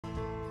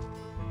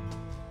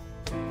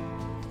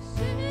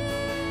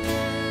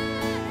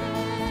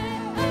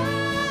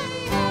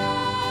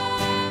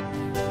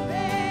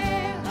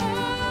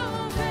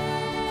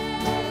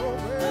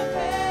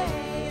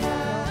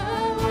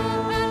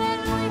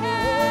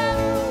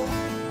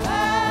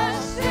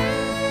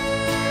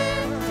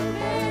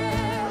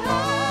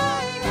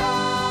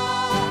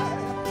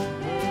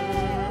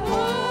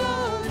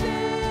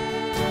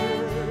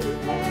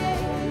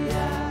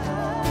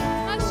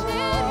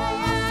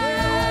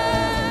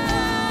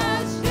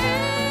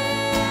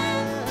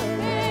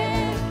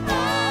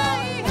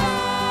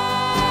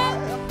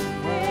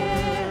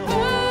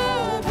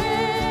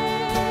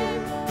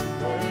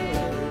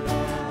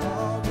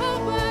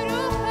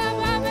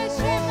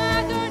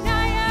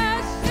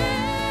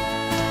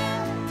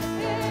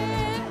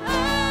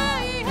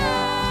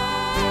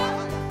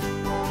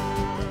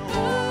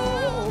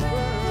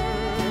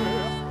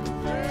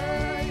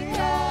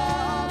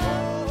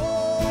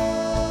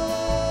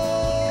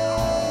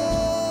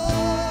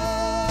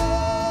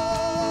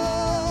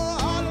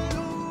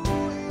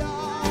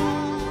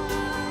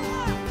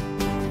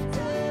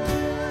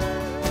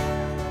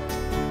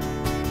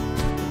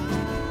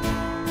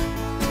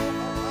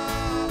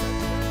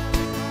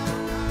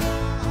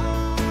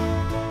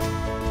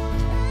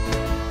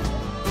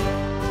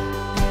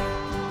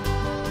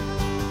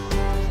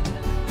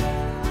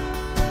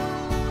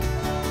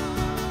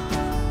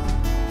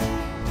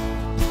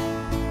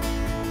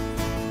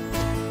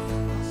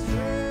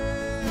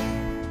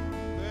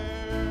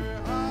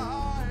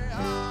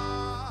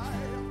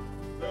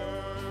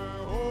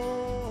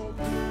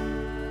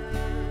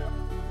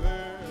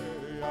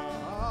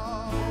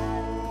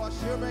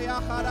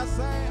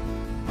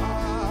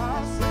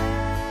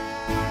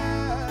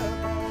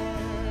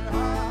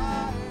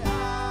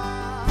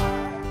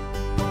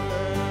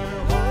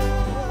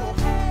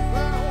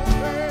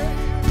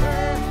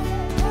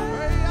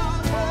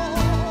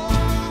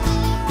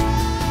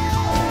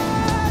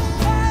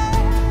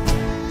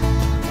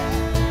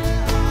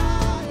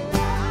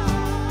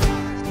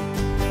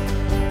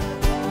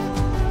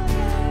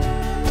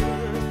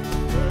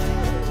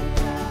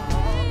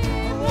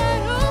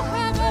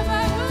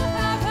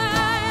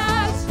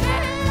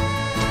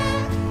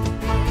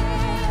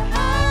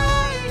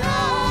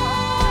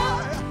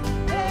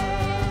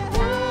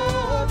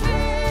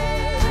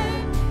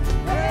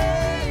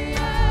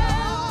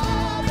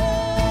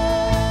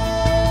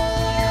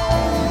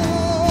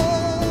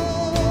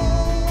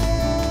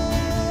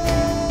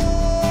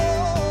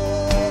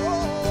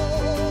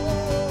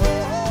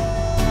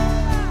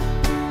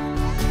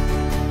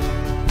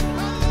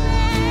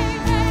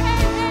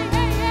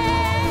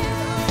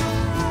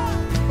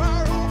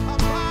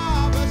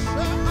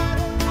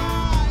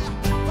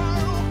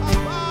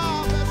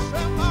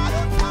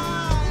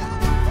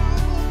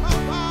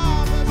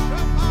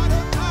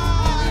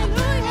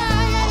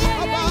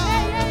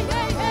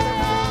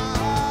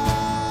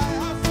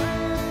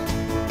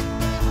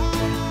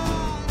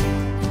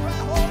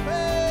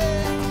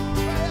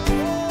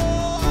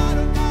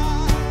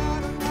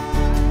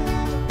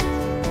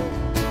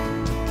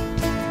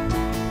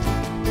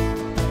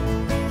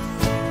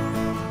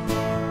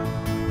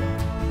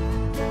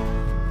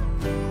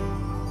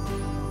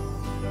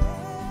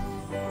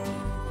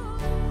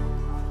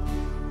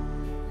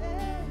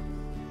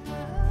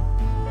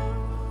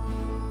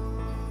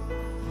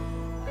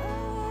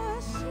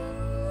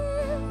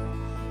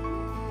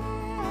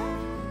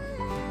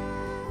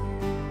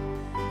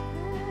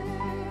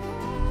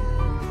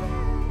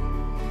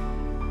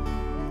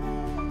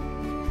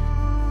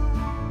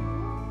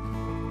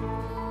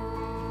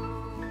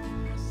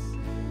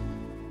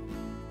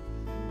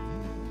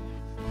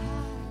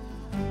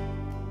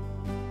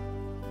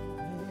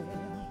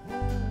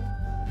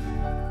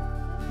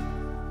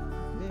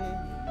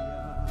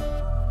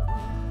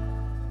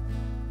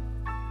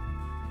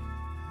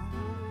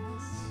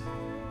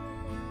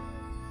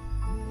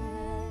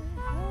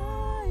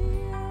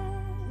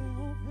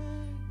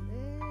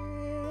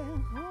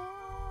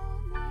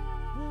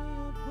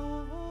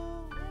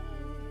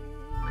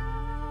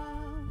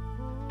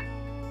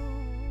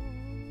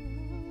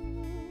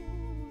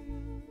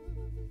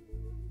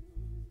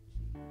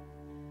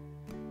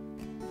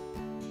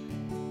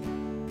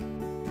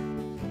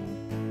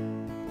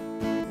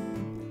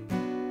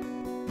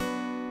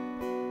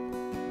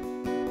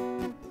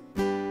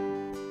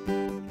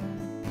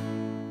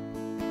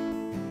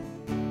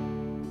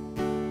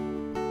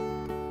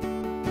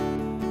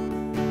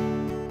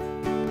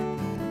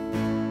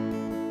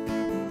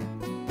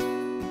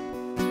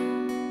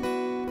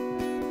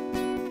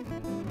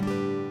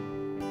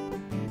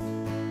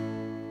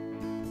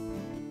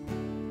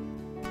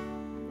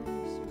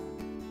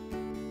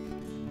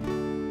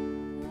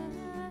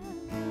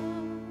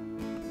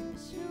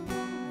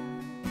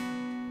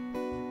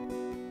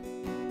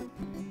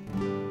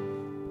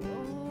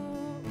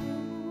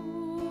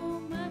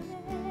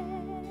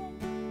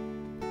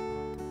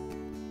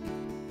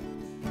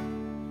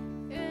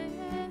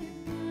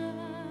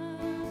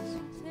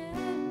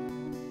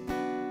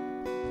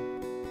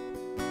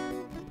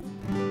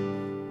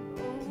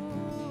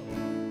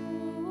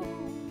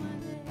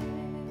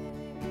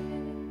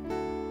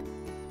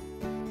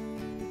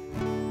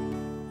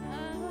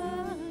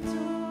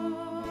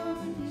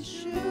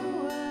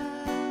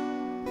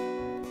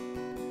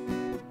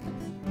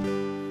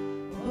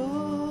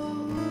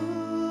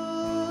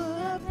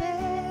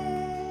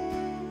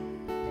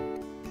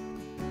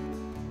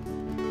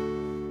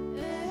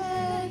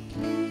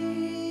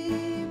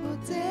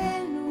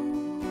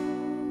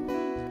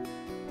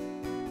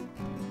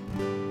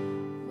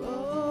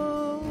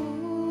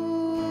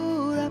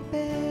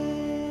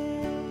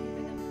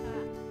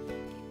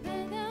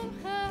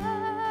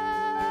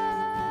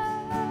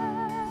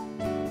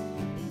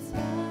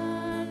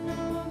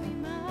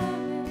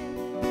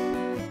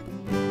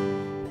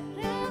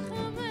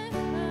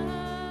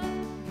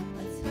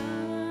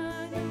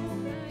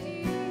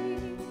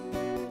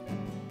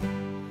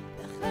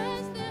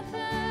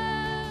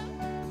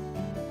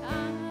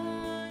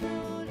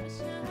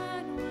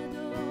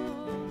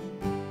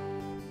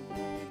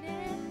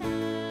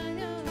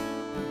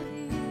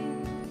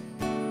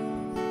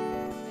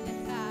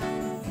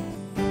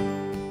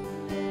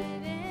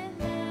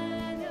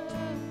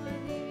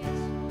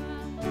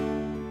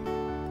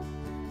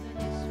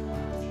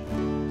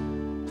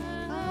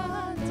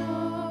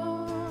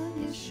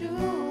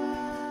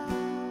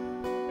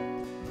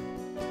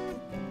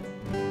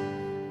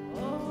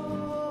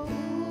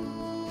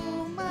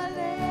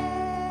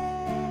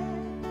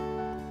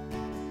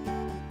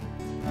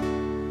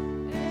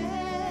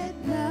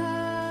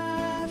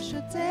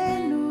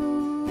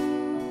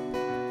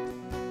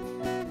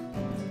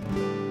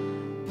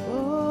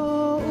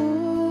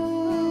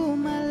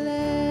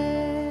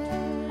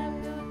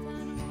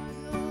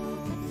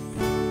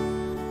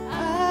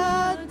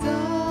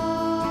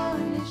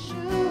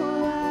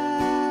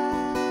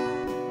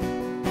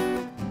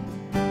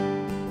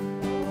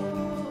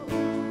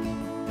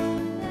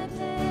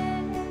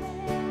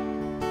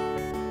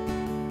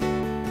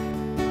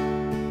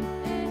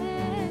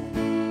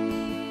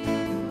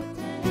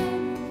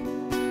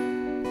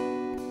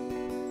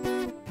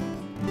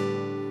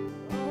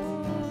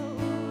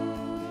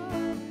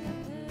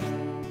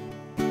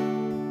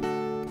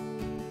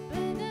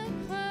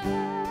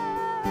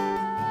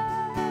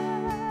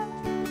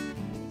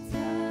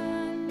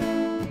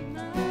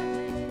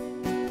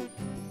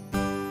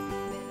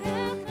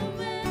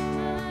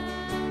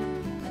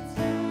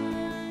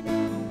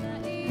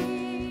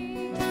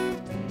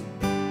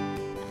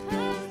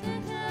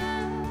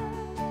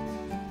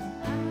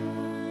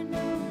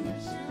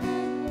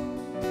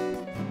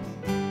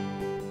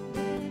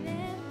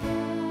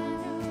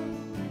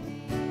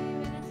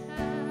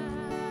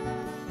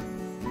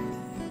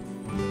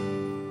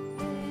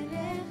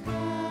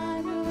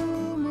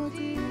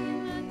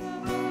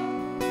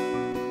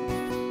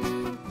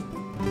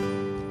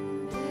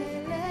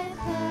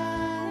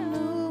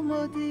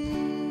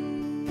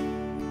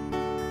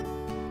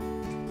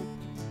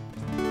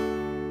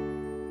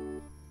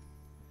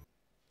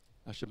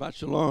Shabbat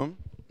Shalom.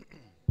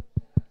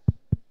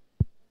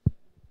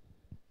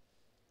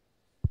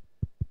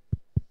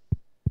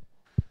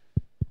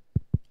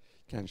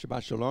 כן,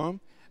 שבת שלום.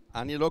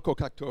 אני לא כל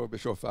כך טוב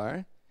בשופר,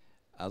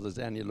 אז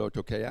לזה אני לא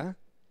תוקע,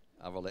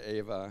 אבל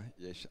לאווה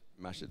יש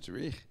מה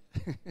שצריך.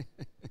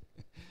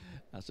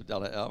 אז תודה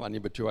לאל, ואני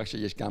בטוח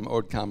שיש גם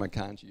עוד כמה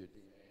כאן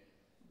שיודעים.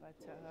 But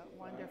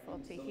wonderful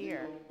to hear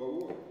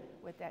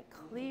with that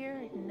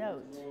clear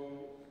note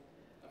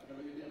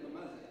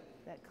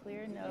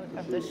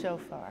of the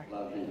shofar.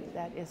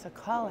 That is a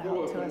call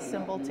out to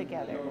assemble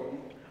together.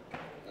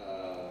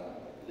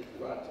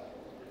 לקראת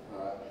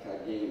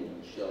החגים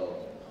של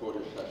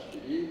חודש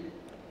השביעי,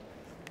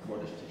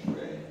 חודש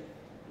תשרי,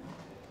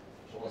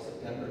 של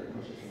ספטמבר,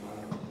 כמו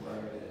ששמענו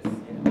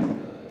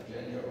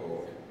ג'ניה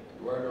או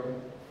אדוארדו,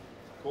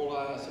 כל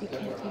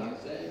הספטמבר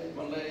הזה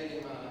מלא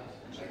עם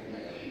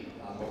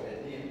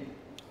המועדים.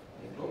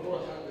 לא כל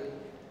אחד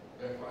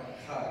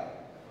בחג,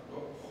 לא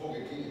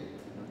חוגגים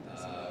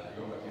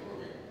יום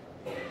הכיפורים.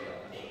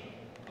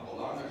 אבל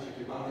לנו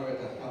שקיבלנו את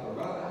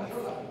הכפרה,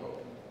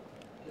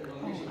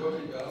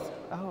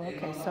 Oh,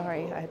 okay,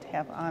 sorry, I had to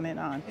have on and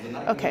on.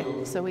 Okay,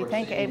 so we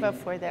thank Ava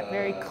for that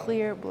very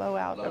clear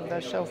blowout of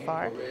the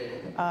shofar,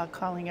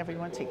 calling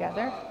everyone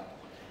together.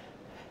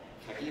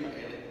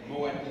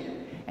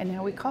 And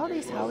now we call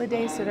these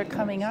holidays that are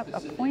coming up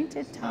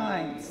appointed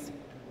times.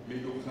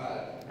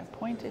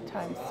 Appointed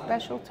times,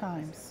 special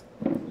times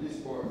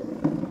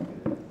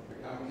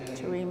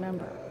to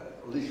remember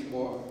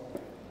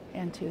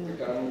and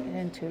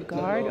to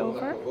guard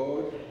over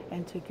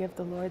and to give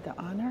the Lord the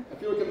honor.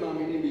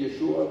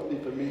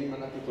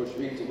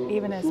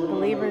 Even as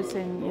believers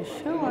in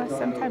Yeshua,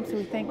 sometimes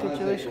we think the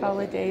Jewish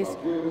holidays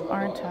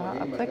aren't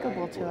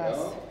applicable to us.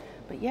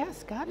 But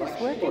yes, God is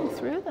working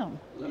through them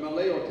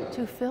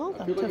to fill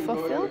them, to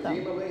fulfill them.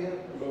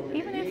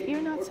 Even if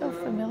you're not so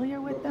familiar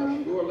with them,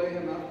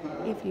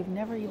 if you've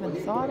never even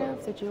thought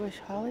of the Jewish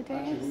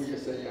holidays,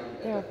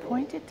 there are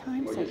appointed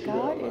times that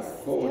God is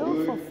still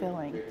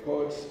fulfilling.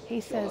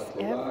 He says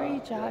every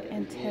jot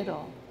and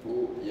tittle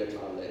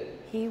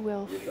He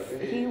will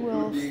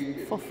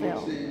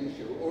fulfill.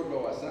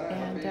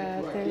 And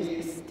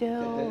there's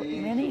still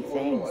many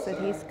things that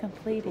He's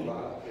completing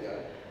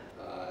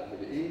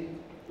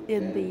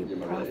in the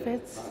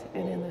prophets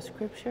and in the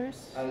scriptures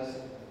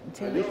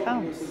until He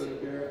comes.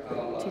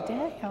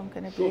 Today I'm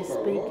going to be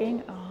speaking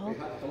of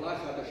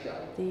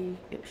the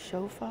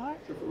shofar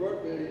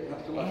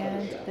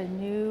and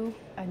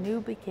a new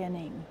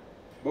beginning.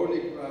 We're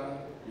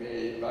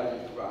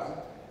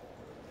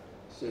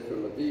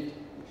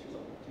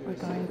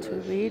going to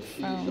read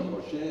from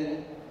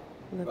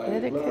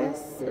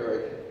Leviticus.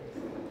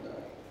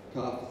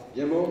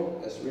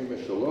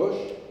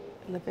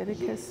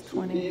 Leviticus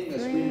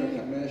 23.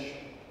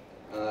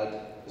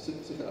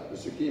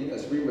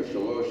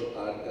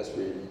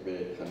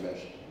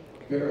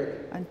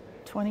 And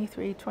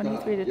 23 to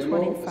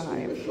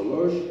 25.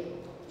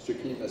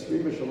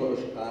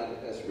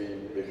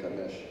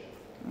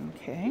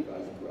 Okay,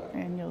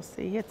 and you'll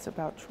see it's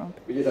about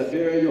trumpets. And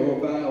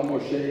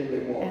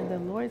the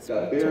Lord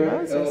spoke to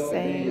Moses,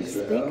 saying,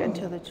 "Speak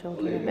unto the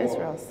children of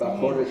Israel,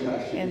 saying,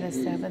 in the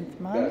 7th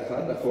month,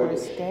 on the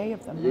 1st day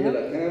of the month,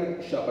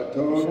 you shall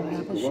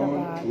have a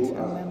Shabbat,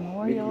 a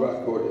memorial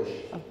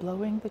of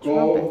blowing the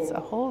trumpets,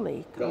 a holy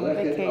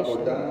convocation.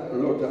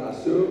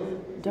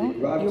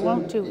 You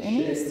won't do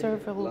any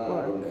servile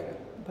work,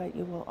 but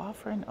you will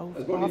offer an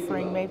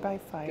offering made by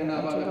fire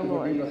unto the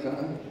Lord."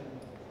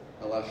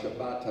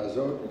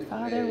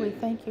 Father, we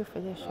thank you for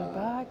the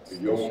Shabbat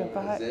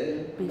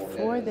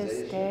before this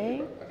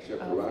day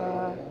of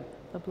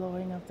the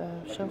blowing of the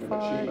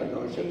shofar,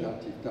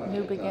 the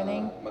new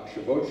beginning.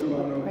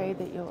 We pray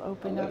that you'll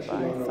open up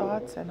our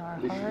thoughts and our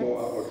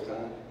hearts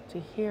to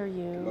hear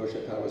you,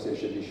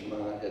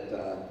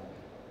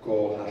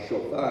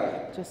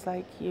 just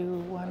like you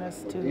want us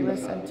to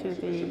listen to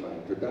the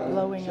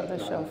blowing of the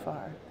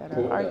shofar, that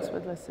our hearts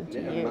would listen to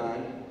you.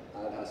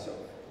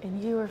 And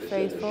you are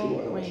faithful.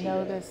 We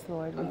know this,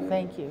 Lord. We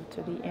thank you.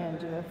 To the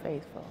end, you are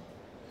faithful.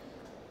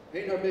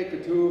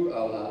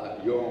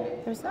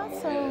 There's not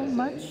so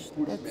much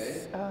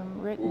that's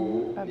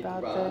written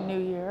about the New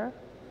Year,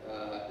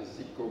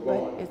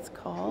 but it's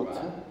called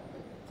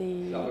the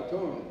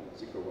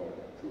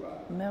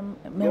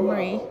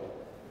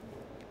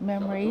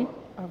memory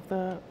of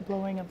the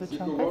blowing of the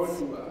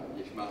trumpets.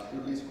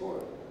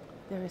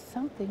 There is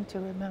something to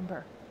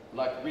remember.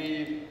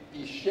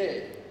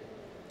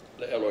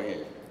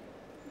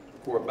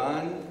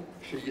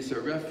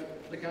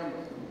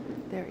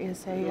 There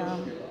is a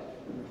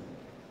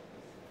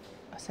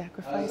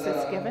sacrifice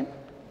that's given.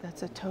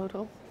 That's a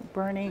total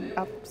burning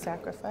up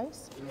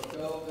sacrifice.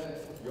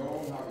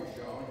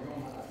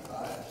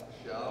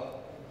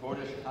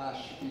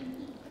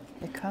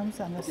 It comes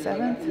on the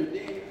 7th,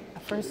 the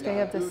first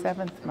day of the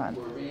 7th month.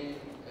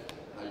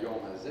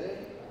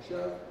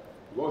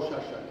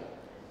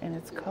 And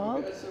it's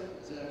called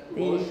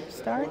the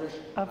start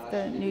of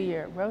the new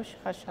year, Rosh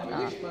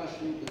Hashanah.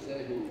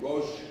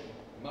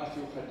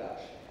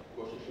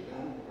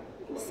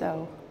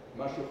 So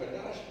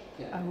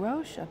A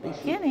Rosh, a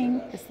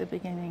beginning, is the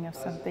beginning of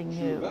something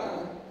new.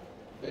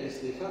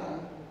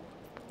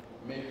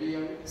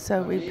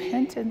 So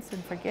repentance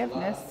and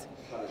forgiveness,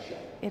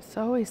 it's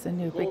always a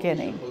new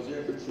beginning.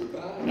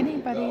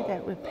 Anybody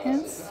that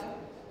repents,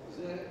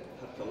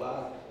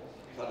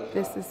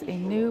 this is a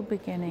new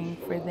beginning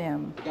for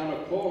them.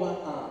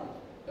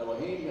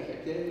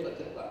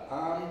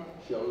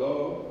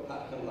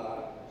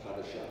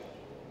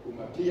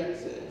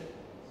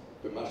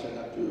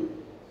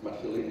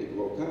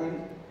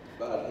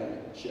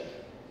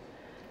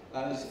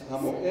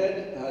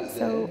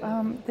 So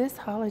this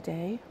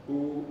holiday,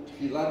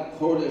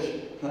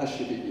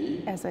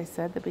 as I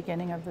said, the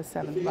beginning of the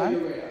 7th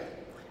month,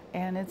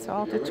 and it's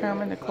all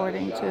determined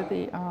according to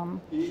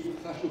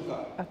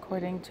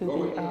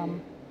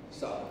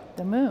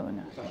the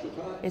moon.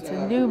 It's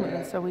a new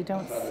moon, so we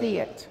don't see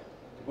it.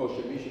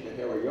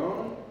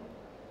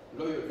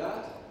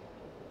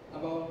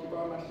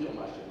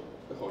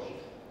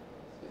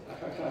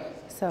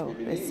 So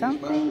there's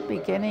something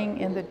beginning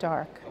in the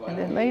dark, and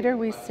then later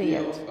we see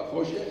it.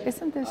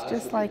 Isn't this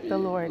just like the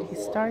Lord? He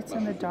starts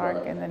in the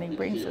dark, and then he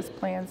brings his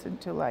plans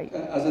into light.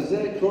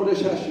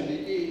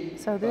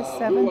 So this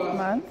 7th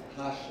month,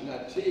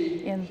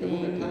 in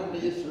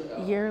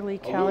the yearly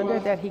calendar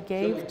that he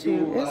gave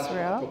to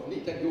Israel,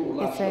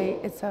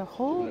 it's a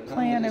whole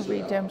plan of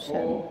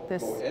redemption.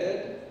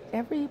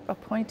 Every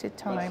appointed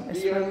time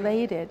is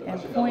related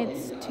and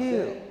points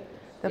to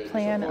the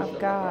plan of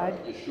God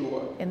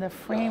in the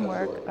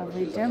framework of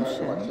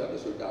redemption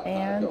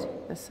and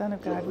the Son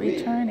of God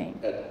returning.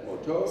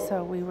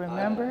 So we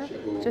remember,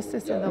 just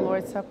as in the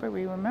Lord's Supper,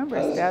 we remember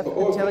his death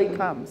until he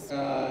comes.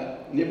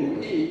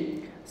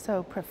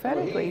 So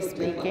prophetically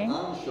speaking,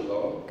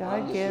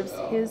 God gives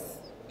his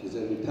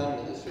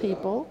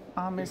people,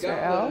 Am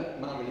Israel,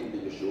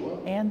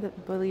 and the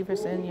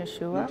believers in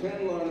Yeshua,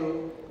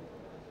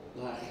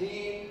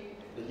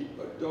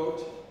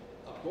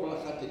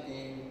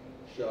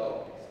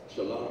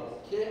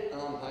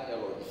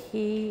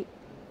 He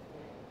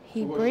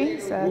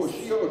brings us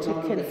to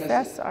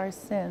confess our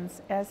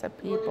sins as a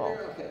people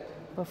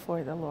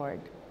before the Lord.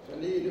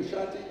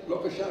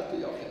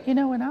 You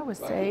know, when I was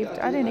saved,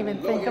 I didn't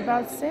even think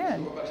about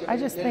sin. I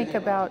just think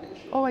about,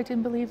 oh, I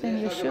didn't believe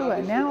in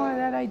Yeshua. Now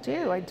that I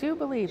do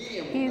believe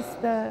he's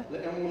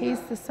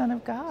the Son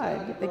of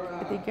God,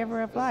 the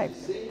giver of life.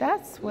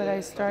 That's what I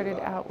started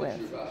out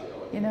with.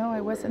 You know, I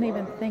wasn't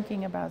even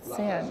thinking about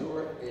sin.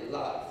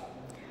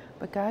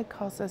 But God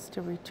calls us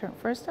to return,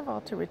 first of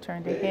all, to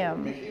return to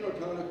him.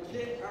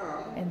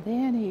 And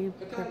then he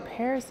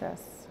prepares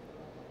us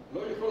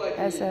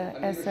as a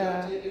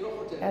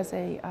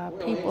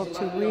people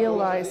to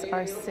realize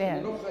our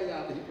sin.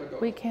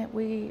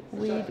 We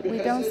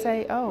don't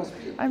say, oh,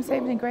 I'm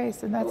saved in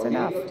grace and that's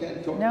enough.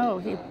 No,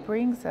 he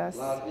brings us,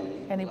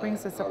 and he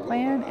brings us a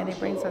plan, and he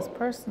brings us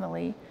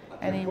personally,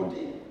 and he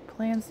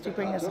plans to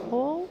bring his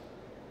whole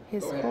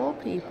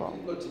people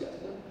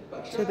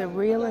to the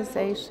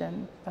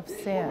realization of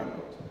sin.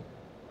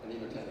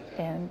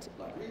 And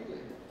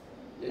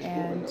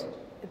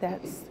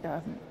that's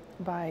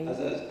by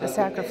the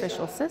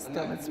sacrificial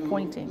system, it's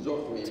pointing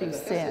to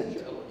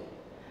sin.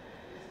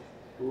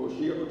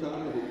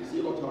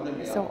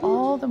 So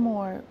all the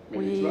more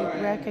we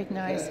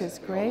recognize his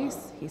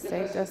grace. He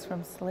saved us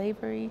from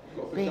slavery,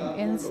 being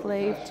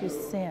enslaved to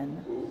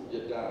sin.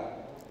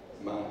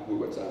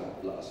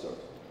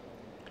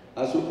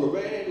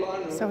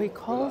 So he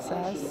calls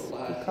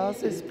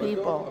his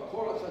people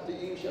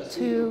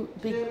to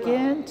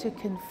begin to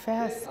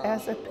confess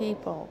as a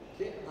people,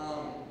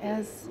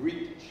 as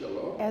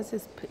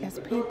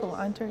people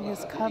under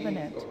his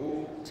covenant,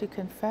 to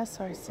confess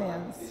our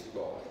sins,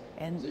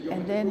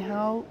 and then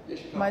how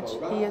much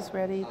he is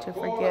ready to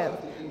forgive.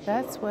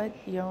 That's what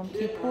Yom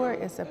Kippur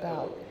is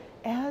about.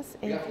 As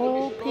a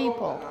whole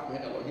people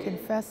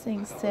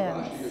confessing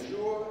sins,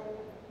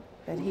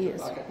 that he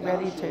is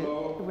ready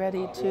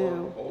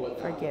to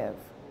forgive.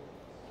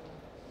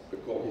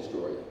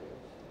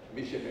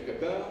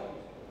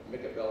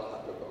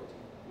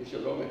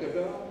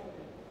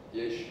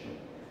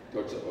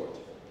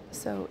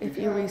 So if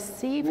you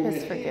receive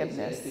his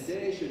forgiveness,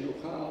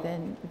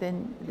 then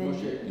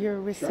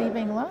you're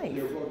receiving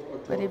life.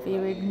 But if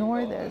you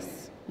ignore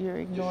this, you're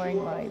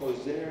ignoring life.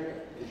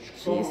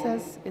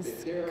 Jesus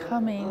is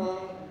coming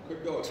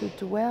to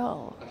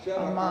dwell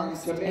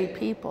amongst a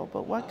people.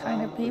 But what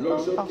kind of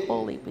people? A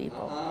holy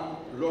people.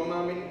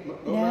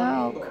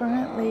 Now,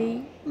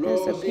 currently,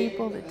 there's a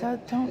people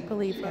that don't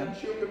believe him,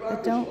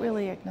 that don't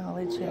really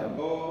acknowledge him.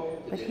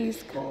 But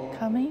he's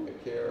coming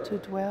to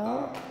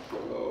dwell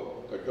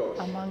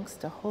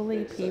amongst a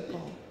holy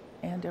people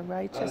and a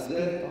righteous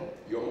people.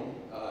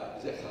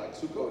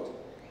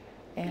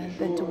 And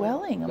the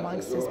dwelling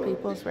amongst his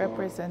people is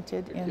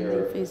represented in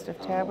the Feast of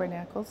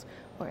Tabernacles,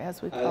 or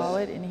as we call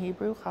it in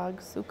Hebrew, Chag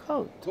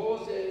Sukkot.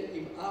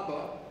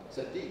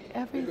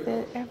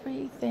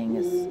 Everything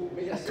is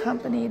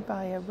accompanied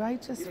by a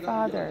righteous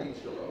Father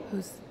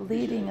who's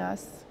leading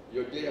us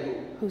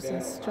who's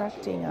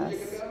instructing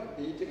us.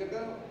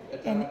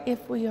 And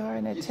if we are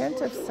an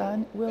attentive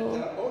son,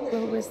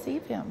 we'll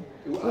receive him.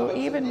 We'll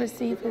even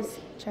receive his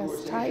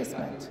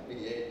chastisement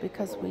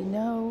because we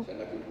know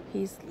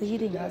he's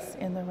leading us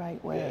in the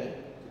right way,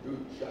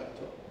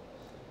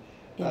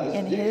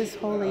 in his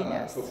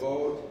holiness.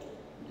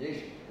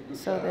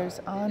 So there's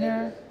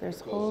honor,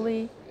 there's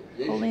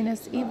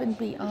holiness even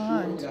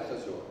beyond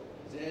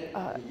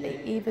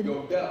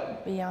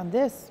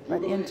this,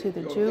 but into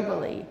the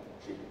Jubilee,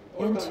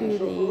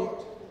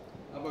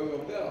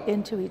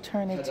 into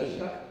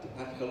eternity,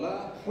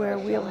 where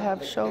we'll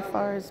have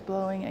shofars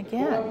blowing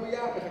again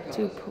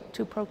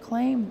to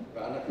proclaim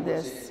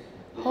this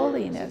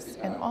holiness,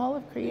 and all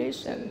of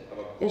creation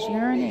is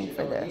yearning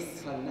for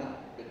this.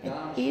 And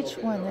each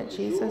one that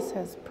Jesus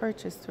has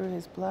purchased through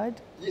his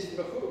blood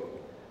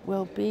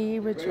will be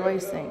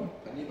rejoicing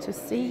to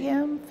see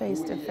him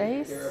face to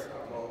face.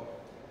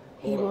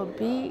 He will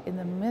be in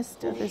the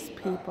midst of his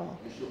people,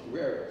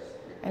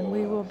 and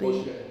we will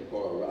be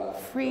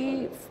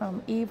free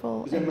from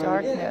evil and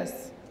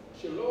darkness.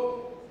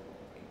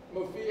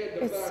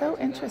 It's so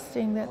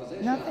interesting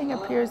that nothing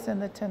appears in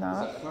the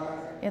Tanakh,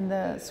 in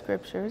the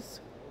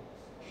scriptures,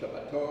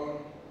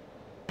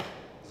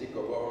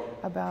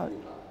 about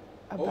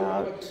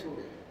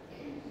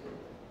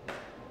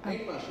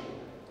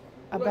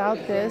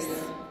this,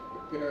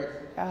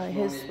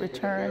 his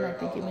return. I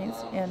think he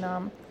means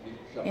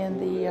in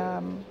the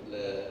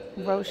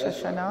Rosh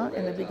Hashanah,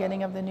 in the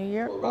beginning of the New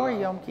Year, or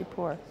Yom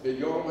Kippur.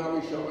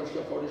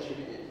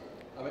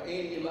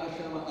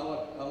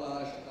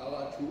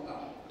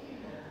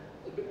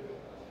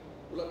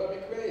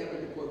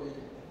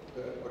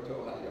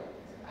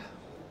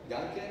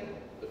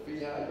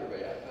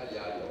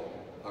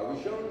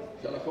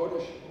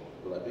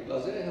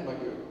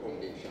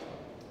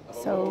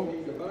 So,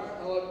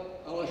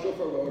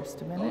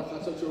 just a minute.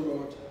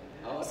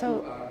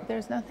 So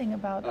there's nothing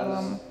about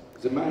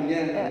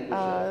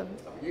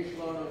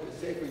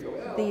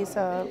these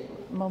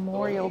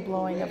memorial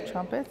blowing of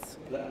trumpets,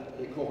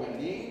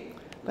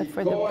 but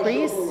for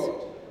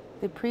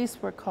the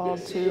priests were called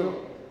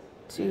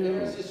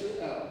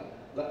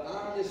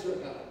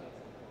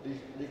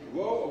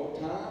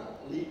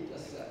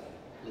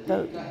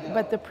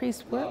but the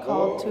priests were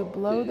called to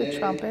blow the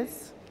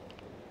trumpets,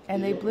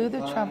 and they blew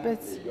the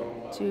trumpets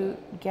to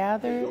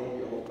gather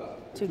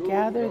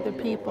the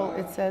people,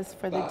 it says,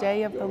 for the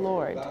day of the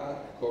Lord.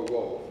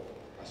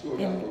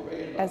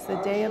 As the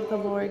day of the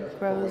Lord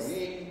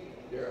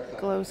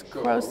grows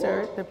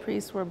closer, the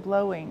priests were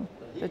blowing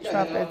the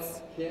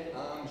trumpets.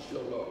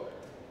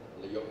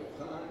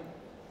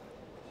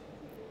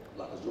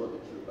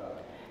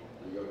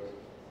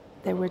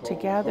 They were to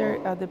gather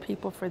the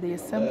people for the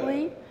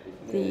assembly.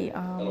 The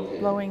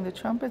blowing the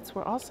trumpets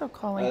were also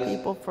calling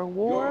people for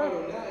war,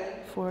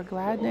 for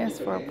gladness,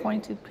 for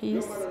appointed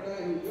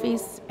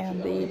feasts,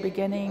 and the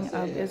beginning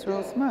of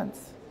Israel's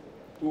months.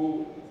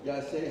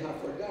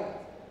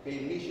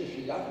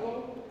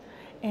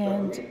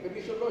 And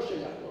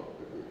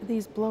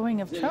these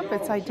blowing of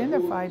trumpets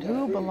identified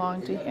who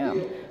belonged to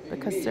him,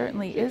 because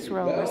certainly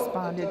Israel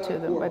responded to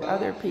them, but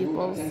other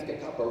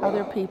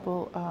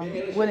people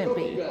wouldn't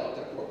be.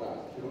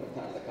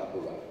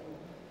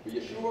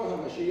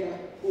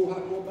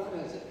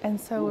 And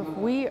so if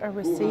we are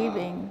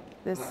receiving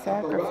this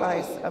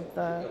sacrifice of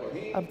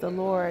the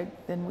Lord,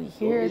 then we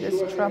hear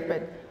this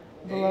trumpet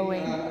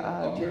blowing,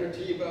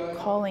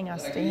 calling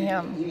us to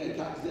him.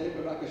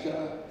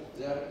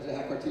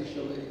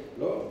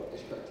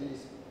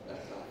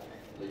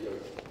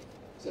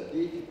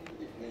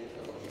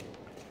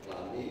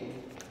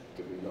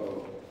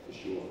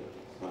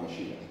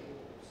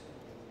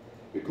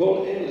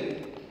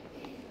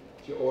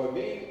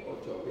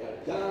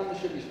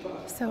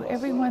 So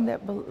everyone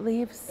that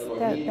believes,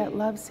 that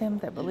loves him,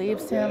 that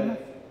believes him,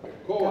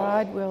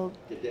 God will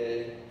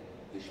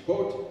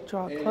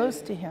draw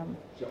close to him.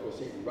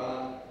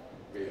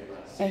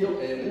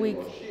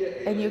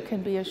 And you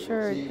can be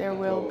assured there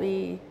will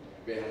be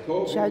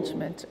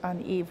judgment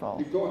on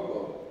evil.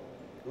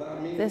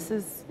 This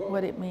is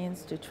what it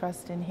means to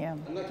trust in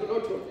him.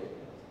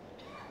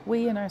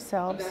 We in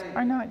ourselves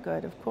are not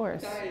good, of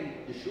course.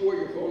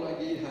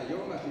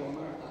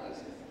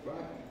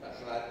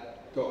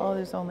 Oh,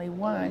 there's only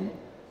one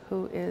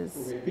who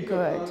is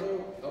good.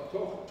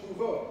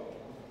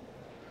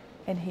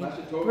 And he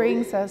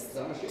brings us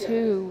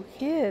to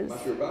his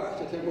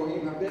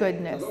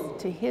goodness,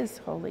 to his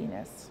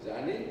holiness.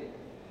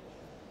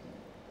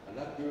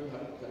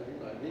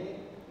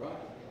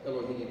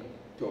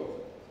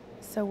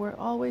 So we're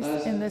always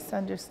in this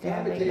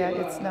understanding that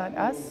it's not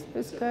us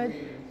who's good,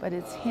 but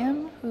it's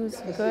him who's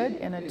good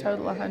in a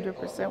total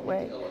 100%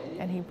 way,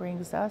 and he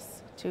brings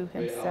us to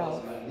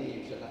himself.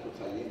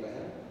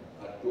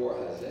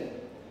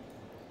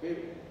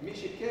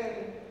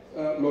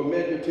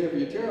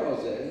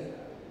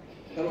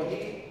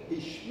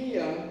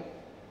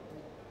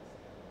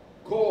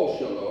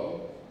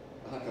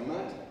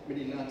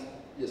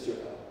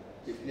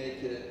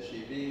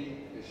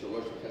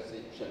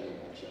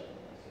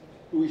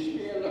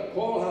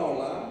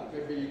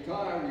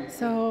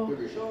 So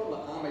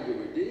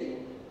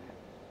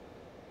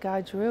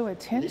God drew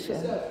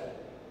attention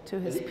to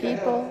his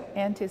people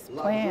and his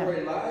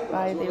plan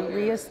by the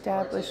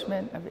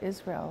reestablishment of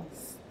Israel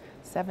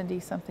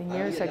 70-something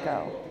years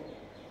ago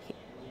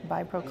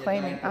by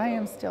proclaiming, I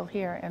am still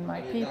here and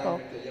my people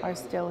are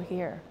still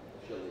here.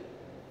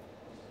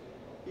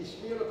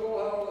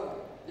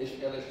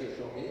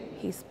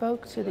 He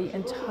spoke to the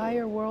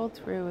entire world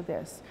through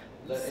this.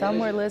 Some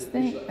were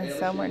listening and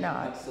some were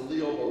not.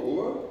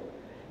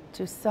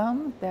 To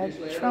some,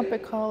 that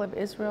trumpet call of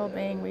Israel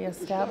being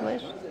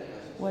reestablished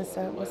was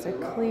a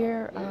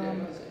clear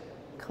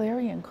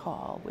clarion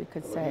call, we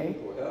could say,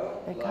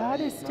 that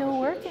God is still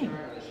working.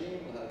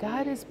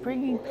 God is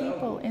bringing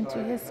people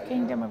into his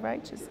kingdom of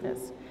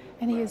righteousness,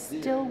 and he is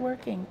still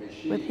working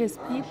with his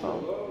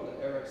people,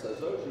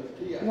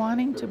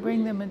 wanting to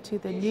bring them into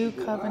the new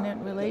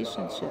covenant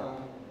relationship.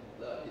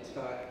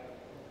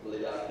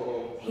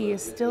 He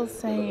is still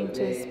saying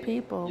to his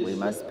people, we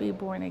must be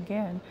born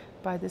again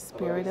by the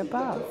Spirit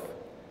above.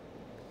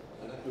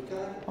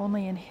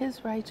 Only in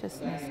his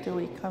righteousness do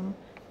we come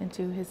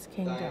into his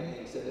kingdom.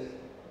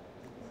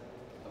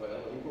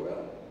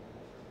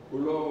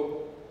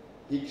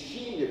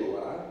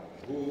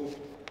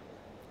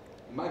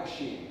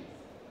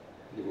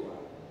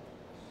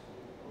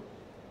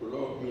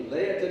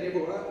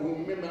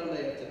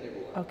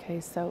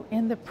 Okay, so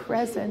in the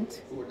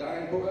present,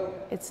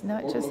 it's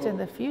not just in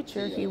the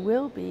future, he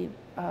will be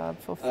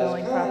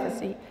fulfilling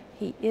prophecy.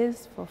 He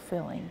is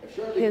fulfilling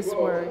his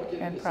word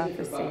and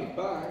prophecy.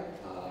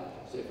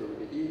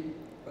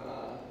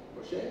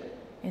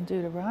 In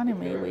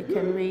Deuteronomy, we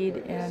can read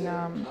in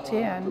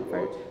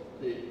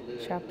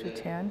chapter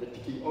 10,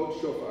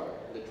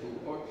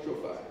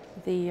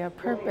 the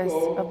purpose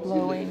of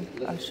blowing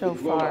a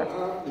shofar.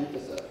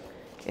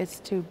 It's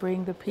to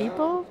bring the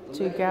people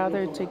to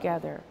gather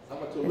together.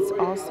 It's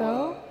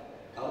also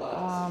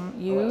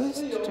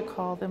used to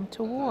call them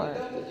to war.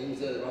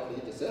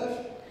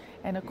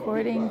 And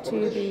according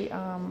to the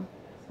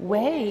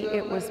way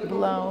it was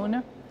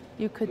blown,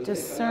 you could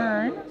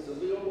discern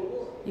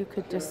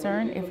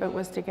if it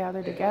was to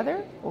gather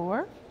together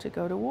or to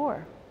go to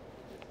war.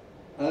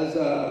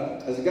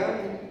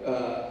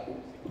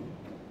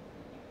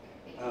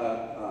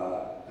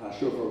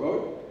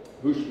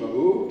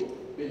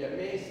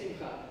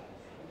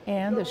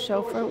 And the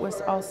shofar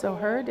was also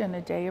heard in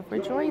a day of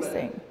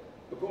rejoicing.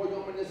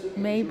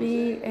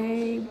 Maybe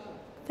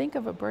think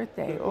of a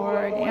birthday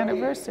or an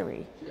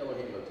anniversary.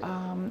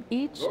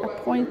 Each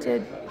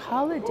appointed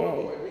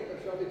holiday,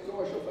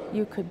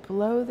 you could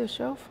blow the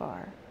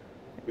shofar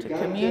to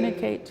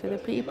communicate to the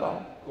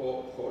people.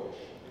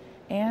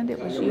 And it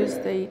was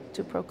used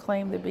to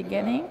proclaim the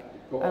beginning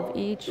of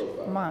each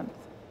month,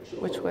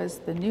 which was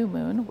the new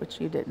moon, which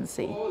you didn't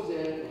see.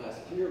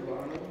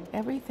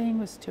 Everything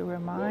was to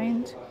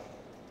remind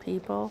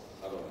people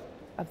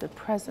of the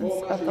presence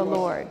of the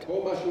Lord,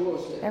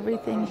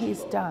 everything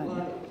he's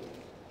done.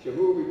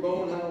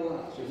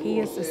 He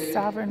is the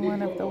sovereign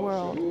one of the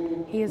world.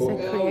 He is the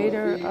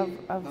creator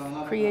of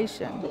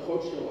creation.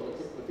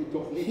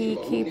 He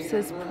keeps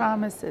his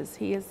promises.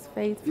 He is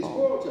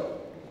faithful.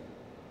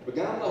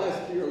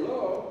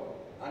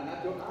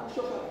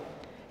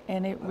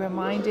 And it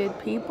reminded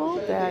people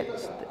that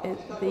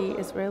the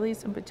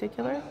Israelis in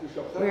particular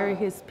were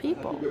his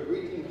people.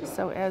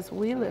 So as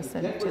we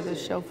listen to the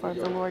shofar of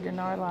the Lord in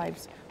our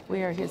lives,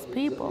 we are his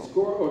people.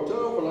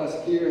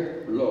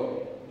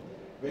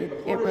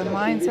 It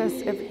reminds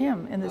us of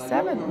him. In the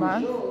 7th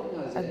month,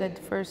 of the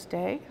first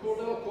day,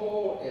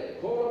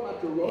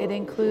 it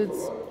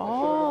includes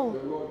all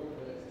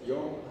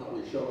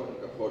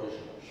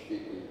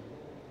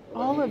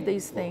of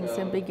these things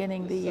in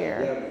beginning the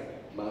year.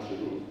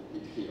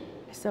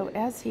 So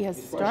as he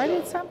has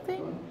started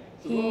something,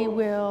 he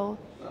will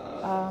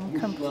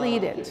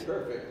complete it.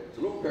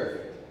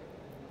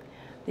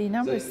 The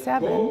number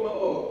 7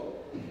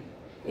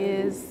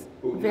 is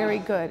very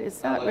good.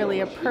 It's not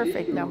really a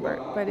perfect number,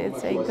 but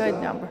it's a good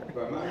number.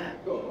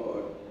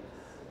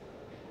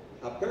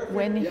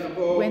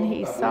 When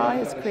he saw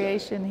his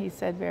creation, he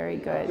said, very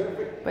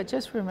good. But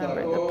just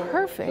remember, the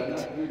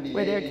perfect,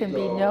 where there can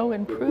be no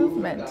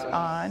improvement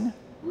on,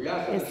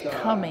 is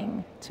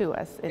coming to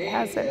us. It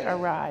hasn't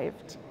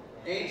arrived.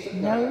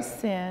 No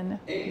sin,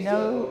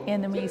 no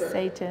enemy,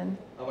 Satan.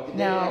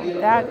 Now,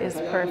 that is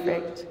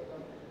perfect.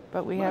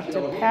 But we have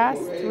to pass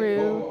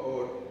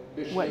through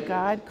what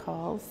God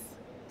calls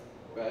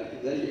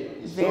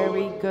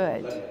very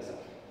good.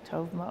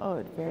 Tov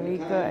Ma'od, very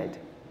good,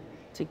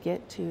 to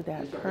get to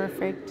that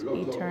perfect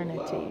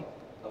eternity.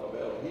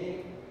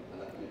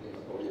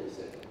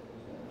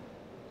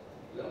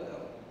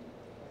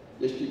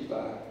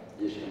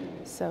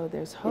 So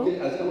there's hope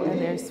and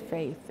there's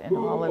faith in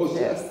all of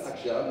this.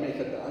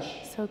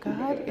 So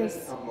God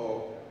is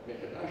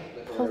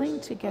pulling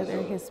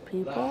together his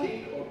people,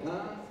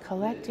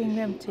 collecting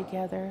them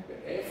together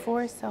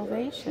for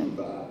salvation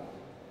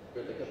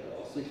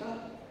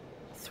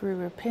through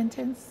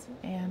repentance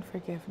and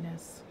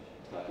forgiveness.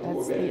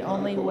 That's the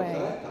only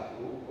way.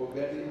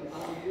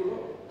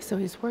 So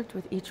he's worked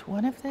with each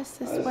one of us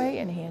this way,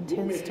 and he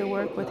intends to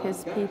work with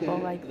his people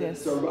like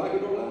this.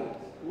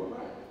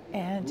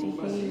 And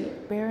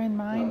bear in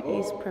mind,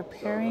 he's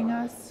preparing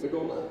us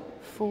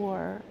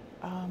for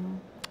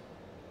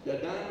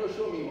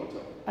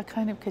a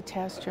kind of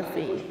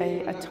catastrophe,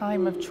 a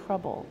time of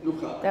trouble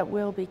that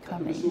will be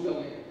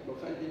coming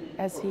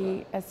as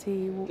he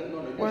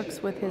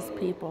works with his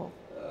people.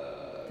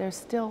 There's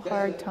still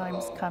hard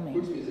times coming.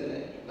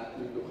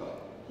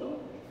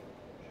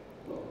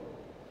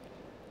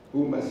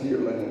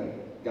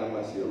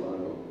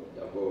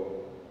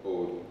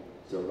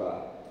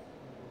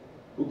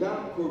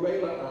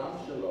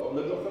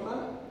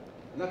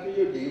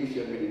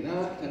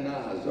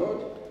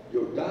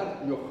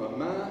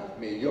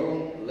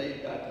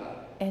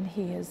 And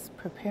he is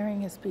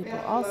preparing his people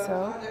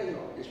also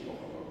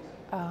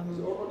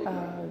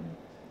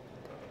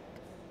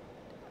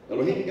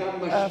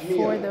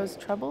for those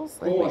troubles,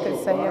 like we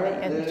could say in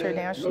an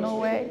international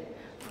way.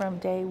 From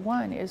day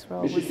one,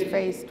 Israel was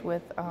faced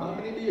with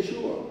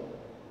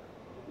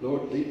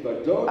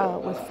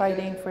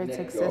fighting for its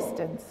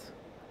existence.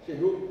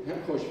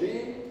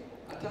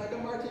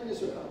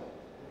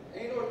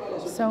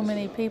 So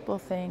many people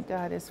think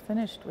God is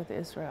finished with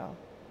Israel.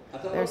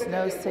 There's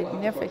no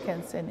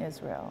significance in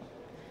Israel,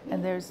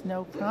 and there's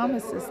no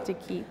promises to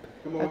keep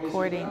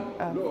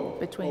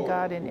between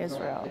God and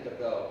Israel.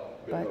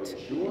 But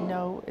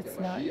no, it's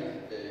not.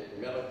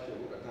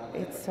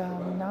 It's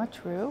not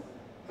true.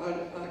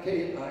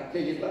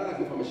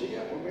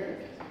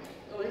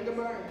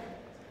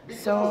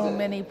 So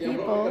many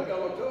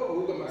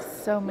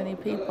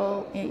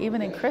people,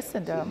 even in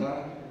Christendom,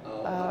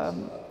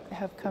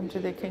 have come to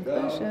the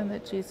conclusion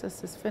that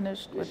Jesus is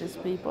finished with his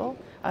people,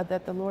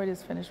 that the Lord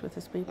is finished with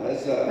his people,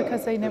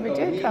 because they never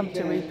did come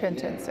to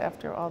repentance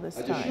after all this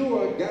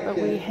time. But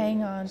we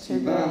hang on to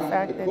the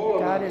fact that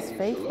God is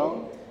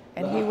faithful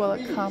and he will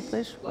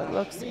accomplish what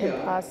looks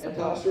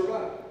impossible.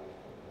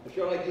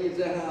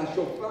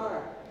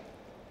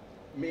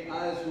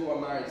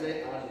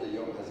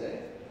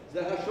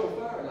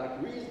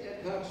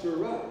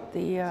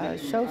 The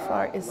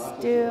shofar is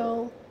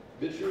still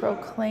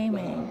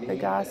proclaiming the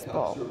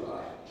gospel.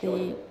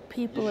 The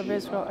people of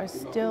Israel are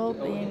still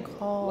being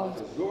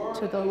called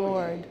to the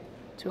Lord,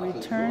 to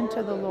return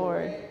to the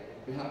Lord,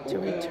 to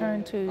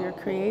return to your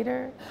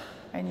Creator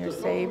and your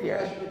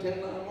Savior.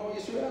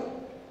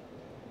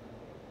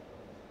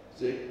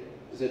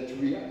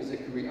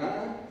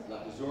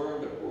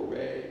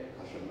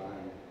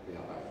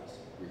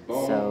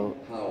 So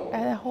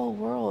the whole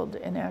world,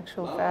 in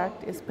actual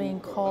fact, is being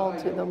called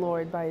to the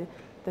Lord by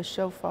the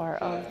shofar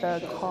of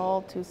the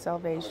call to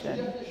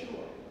salvation,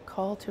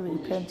 call to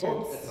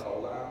repentance,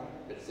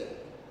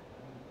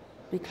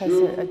 because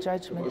a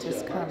judgment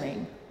is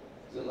coming.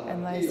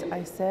 And as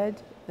I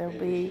said, there'll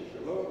be,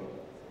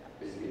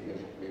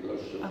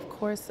 of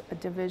course, a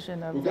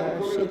division of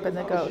the sheep and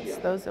the goats,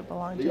 those that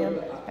belong to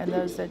him and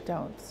those that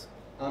don't.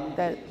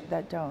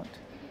 That don't.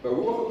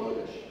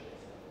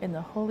 In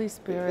the Holy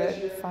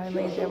Spirit,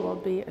 finally, there will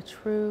be a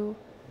true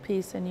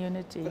peace and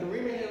unity.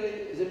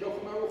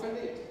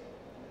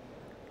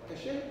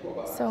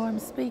 So I'm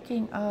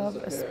speaking of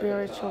a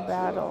spiritual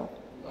battle.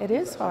 It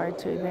is hard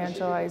to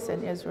evangelize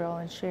in Israel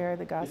and share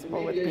the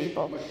gospel with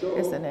people,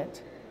 isn't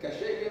it?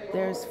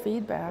 There's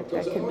feedback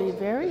that can be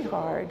very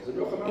hard,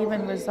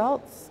 even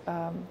results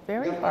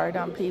very hard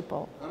on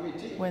people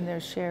when they're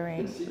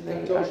sharing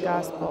the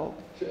gospel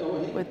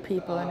with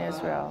people in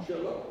Israel.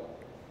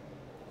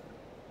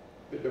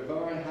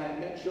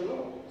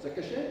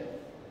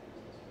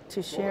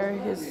 To share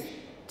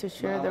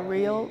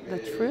the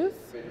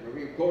truth,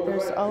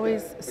 there's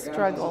always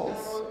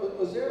struggles,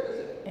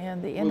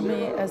 and the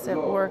enemy is at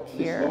work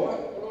here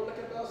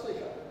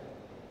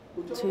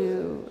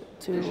to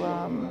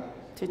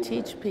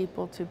teach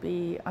people to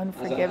be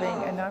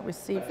unforgiving and not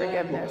receive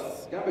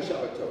forgiveness.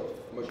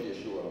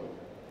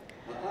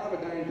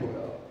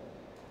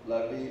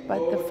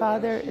 But the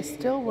Father is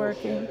still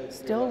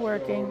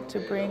working to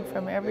bring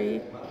from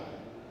every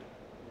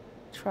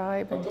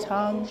tribe and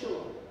tongue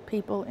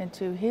people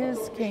into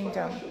his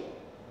kingdom,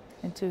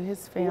 into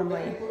his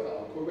family.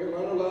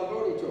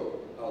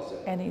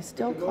 And he's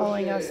still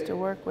calling us to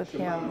work with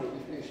him.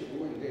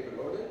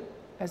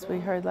 As we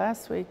heard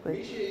last week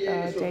with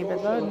David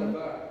Loden,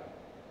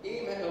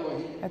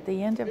 at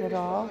the end of it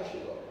all,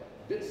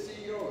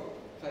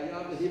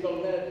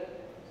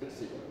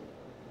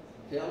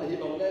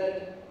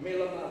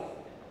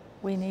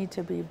 we need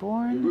to be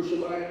born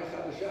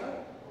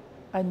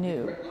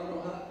anew.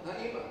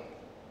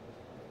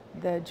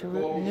 The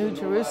New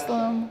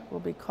Jerusalem will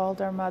be called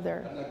our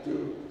mother.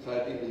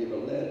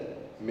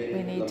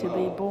 We need to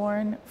be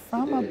born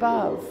from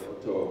above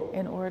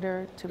in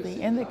order to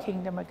be in the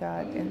kingdom of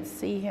God and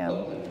see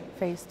him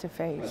face to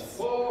face.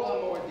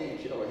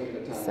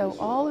 So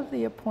all of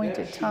the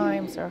appointed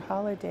times are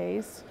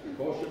holidays.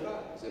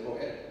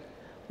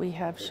 We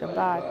have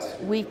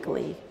Shabbat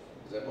weekly.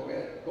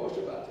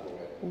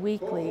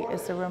 Weekly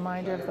is a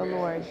reminder of the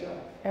Lord.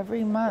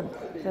 Every month,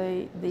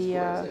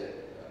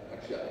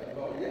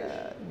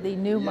 the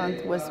new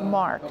month was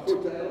marked.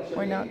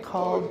 We're not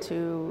called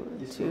to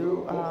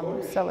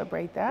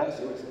celebrate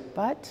that,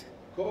 but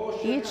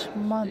each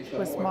month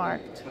was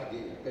marked.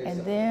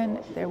 And then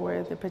there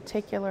were the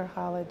particular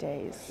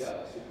holidays: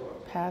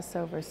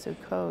 Passover,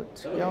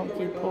 Sukkot, Yom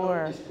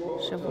Kippur,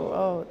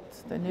 Shavuot,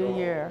 the New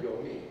Year.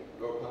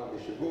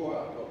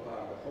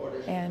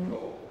 And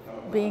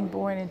being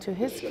born into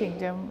His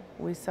kingdom,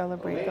 we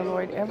celebrate the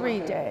Lord every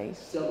day.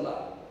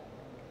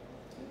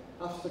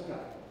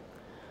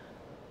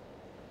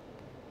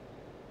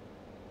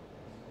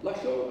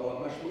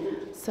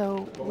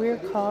 So we're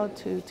called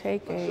to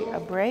take a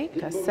break,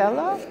 a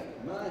selah,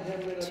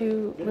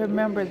 to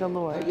remember the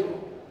Lord,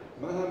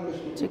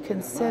 to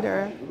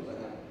consider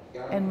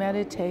and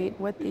meditate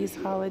what these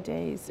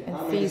holidays and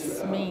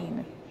feasts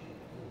mean.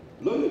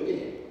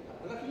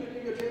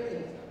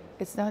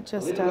 It's not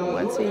just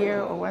once a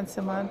year or once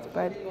a month,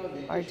 but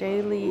our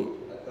daily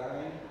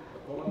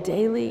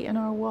in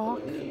our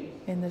walk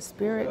in the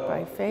Spirit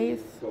by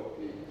faith.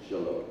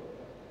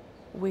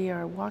 We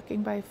are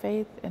walking by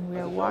faith, and we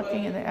are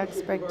walking in the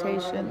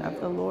expectation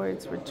of the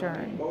Lord's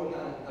return.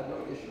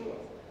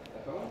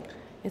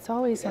 It's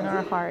always in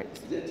our heart.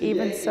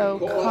 Even so,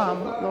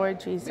 come, Lord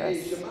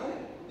Jesus.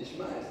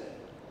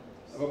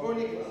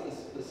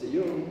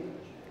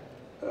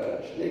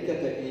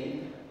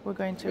 We're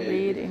going to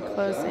read in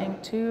closing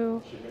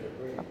two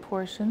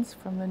portions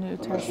from the New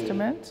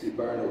Testament.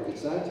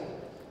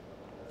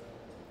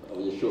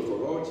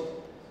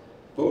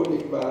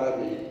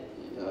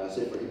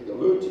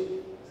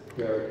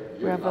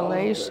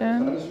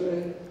 Revelation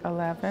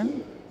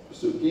 11,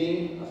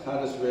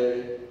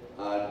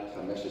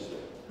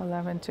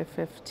 11 to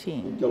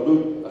 15.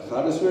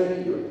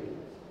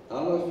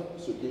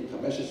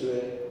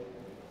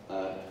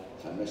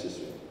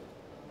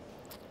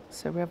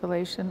 So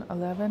Revelation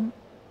 11,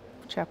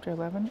 chapter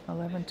 11,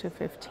 11 to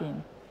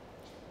 15.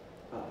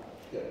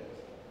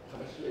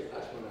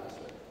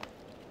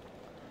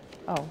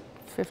 Oh,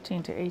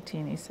 15 to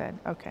 18, he said.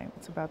 Okay,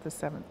 it's about the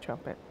seventh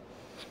trumpet.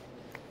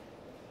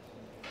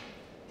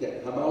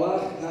 The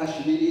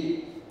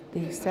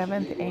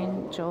seventh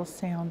angel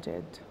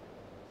sounded,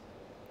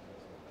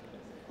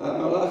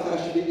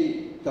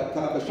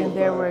 and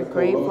there were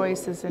great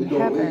voices in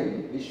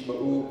heaven.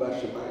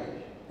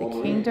 The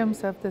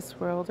kingdoms of this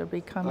world are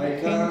become the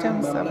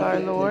kingdoms of our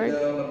Lord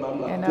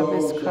and of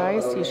His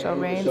Christ. He shall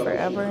reign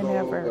forever and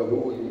ever.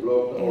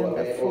 And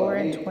the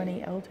 24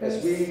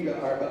 elders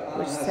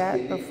which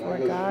sat before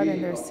God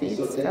in their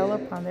seats fell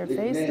upon their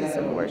faces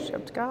and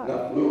worshipped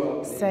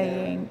God,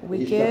 saying,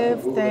 We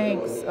give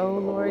thanks, O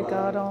Lord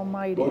God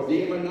Almighty,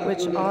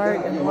 which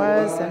art and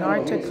was and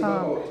art to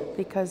come,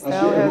 because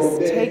Thou hast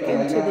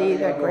taken to Thee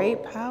the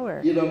great power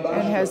and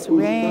hast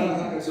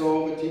reigned.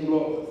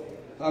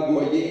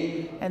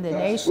 And the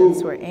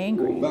nations were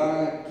angry.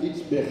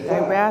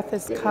 Thy wrath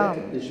is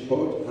come,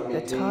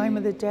 the time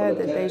of the dead,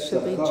 that they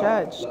should be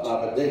judged,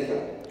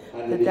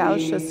 that Thou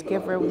shouldst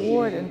give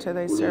reward unto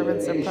Thy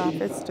servants the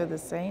prophets, to the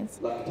saints,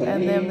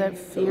 and them that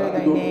fear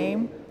Thy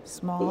name,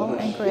 small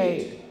and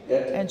great,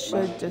 and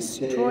should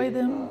destroy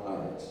them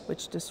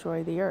which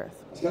destroy the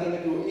earth.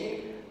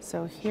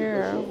 So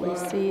here we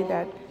see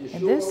that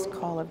in this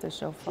call of the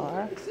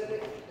shofar,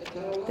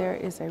 there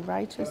is a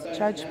righteous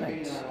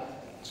judgment.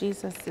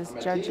 Jesus is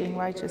judging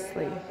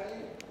righteously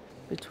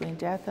between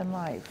death and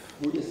life.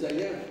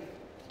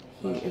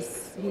 He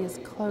is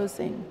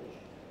closing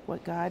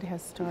what God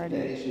has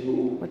started,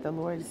 what the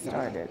Lord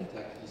started,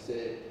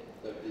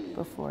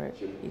 before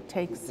He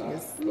takes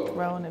His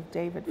throne of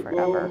David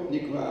forever.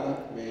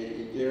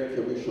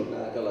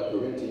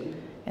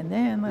 And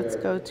then let's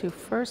go to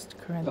 1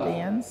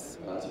 Corinthians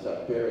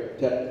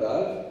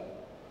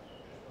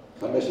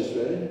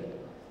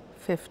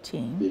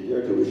 15.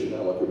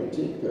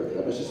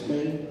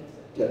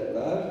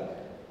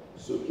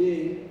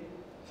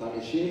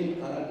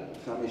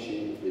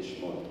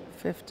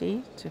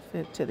 50 to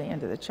the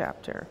end of the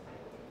chapter.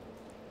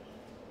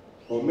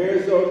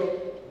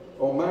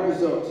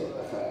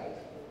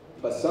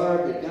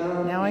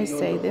 Now I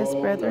say this,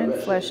 brethren,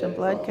 flesh and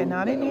blood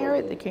cannot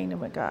inherit the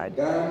kingdom of God,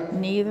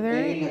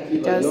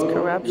 neither does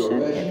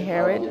corruption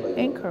inherit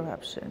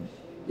incorruption.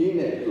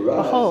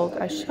 Behold,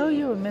 I show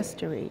you a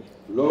mystery.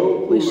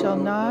 We shall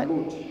not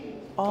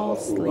all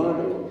sleep,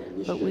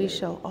 but we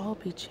shall all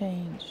be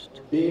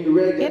changed.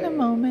 In a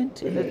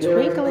moment, in the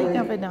twinkling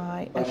of an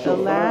eye, at the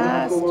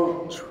last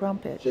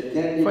trumpet.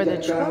 For the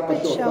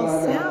trumpet shall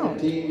sound,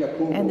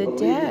 and the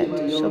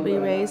dead shall be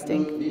raised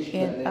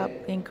up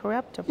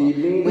incorruptible.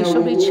 We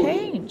shall be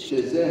changed.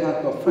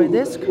 For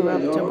this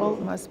corruptible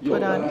must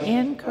put on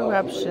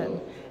incorruption,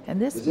 and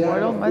this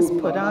mortal must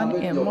put on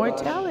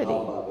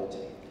immortality.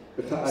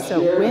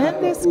 So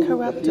when this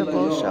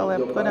corruptible shall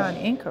have put on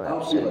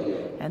incorruption,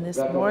 and this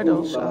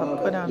mortal shall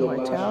put on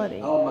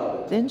mortality.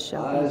 Then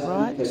shall be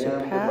brought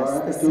to pass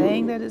the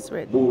saying that is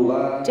written,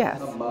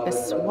 death is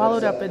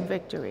swallowed up in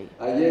victory.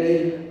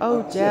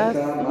 O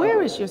death,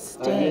 where is your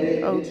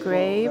sting? O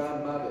grave,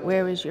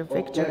 where is your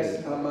victory?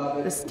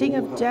 The sting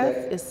of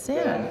death is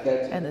sin,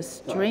 and the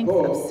strength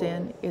of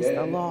sin is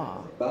the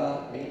law.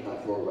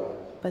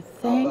 But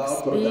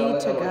thanks be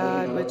to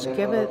God, which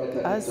giveth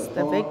us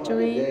the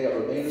victory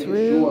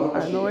through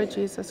our Lord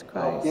Jesus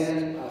Christ.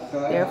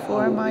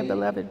 Therefore, my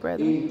beloved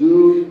brethren,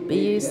 be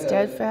ye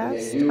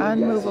steadfast,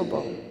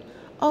 unmovable,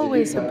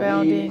 always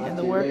abounding in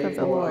the work of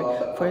the Lord,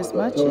 for as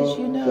much as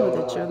you know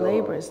that your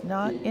labor is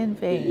not in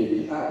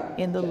vain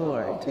in the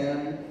Lord.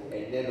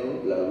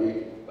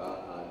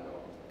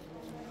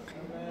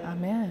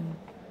 Amen.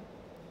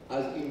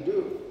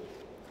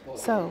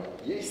 So,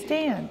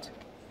 stand.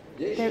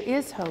 There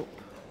is hope.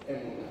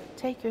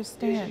 Take your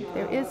stand.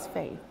 There is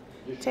faith.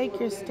 Take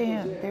your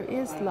stand. There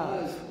is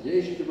love.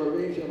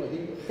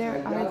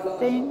 There are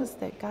things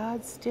that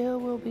God still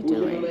will be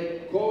doing.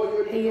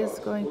 He is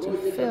going to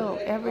fill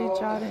every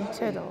jot and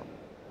tittle.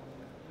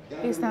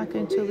 He's not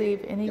going to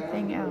leave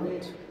anything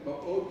out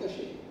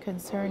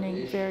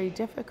concerning very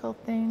difficult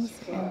things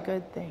and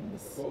good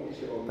things.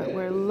 But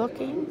we're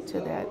looking to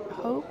that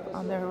hope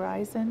on the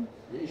horizon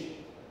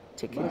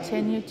to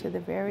continue to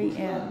the very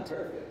end,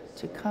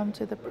 to come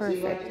to the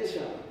perfect.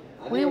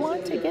 We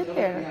want to get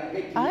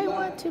there. I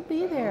want to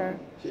be there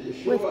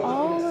with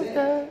all of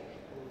the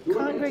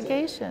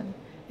congregation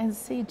and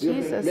see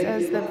Jesus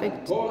as the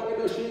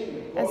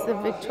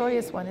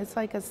victorious one. It's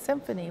like a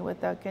symphony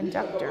with a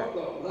conductor,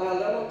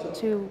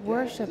 to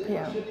worship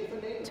him,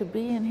 to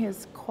be in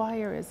his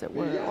choir, as it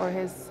were, or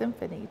his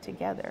symphony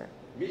together.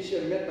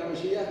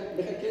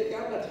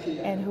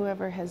 And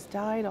whoever has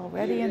died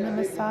already in the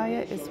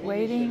Messiah is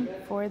waiting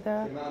for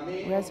the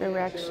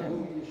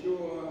resurrection.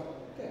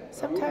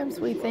 Sometimes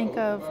we think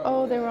of,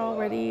 oh, they're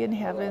already in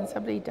heaven,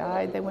 somebody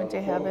died, they went to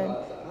heaven.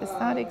 It's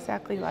not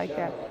exactly like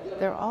that.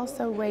 They're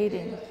also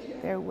waiting.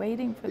 They're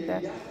waiting for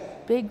the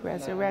big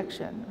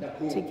resurrection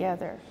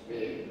together.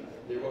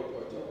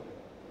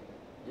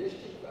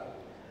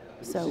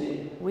 So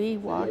we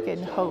walk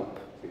in hope.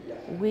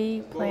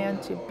 We plan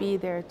to be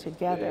there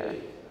together.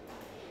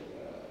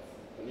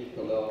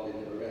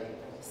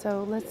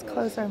 So let's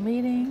close our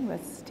meeting.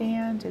 Let's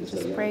stand and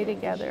just pray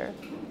together.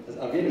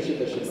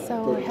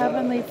 So,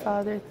 Heavenly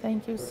Father,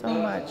 thank you so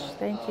much.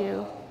 Thank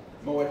you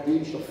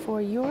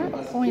for your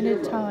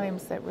appointed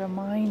times that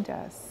remind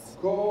us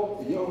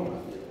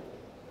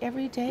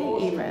every day,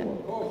 even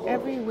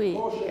every week,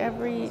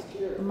 every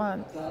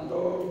month,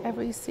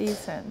 every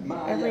season,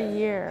 every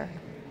year.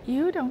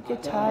 You don't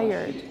get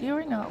tired.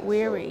 You're not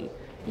weary.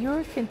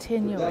 You're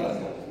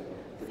continuing.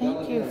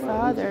 Thank you,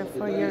 Father,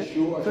 for your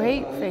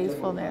great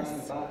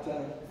faithfulness.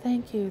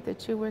 Thank you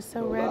that you were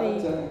so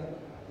ready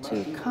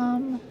to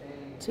come,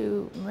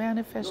 to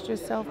manifest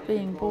yourself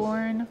being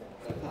born.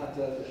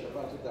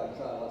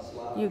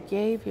 You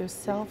gave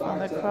yourself on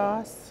the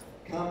cross.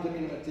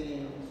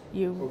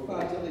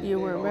 You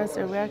were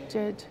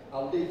resurrected.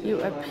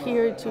 You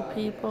appeared to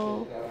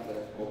people.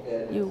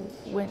 You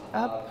went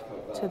up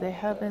to the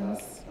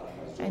heavens,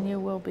 and you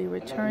will be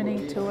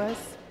returning to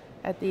us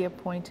at the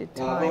appointed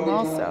time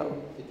also.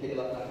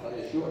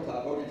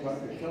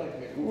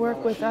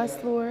 Work with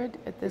us, Lord,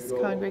 at this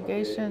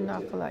congregation,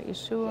 Nachalat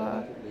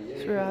Yeshua,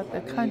 throughout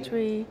the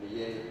country.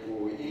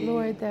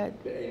 Lord, that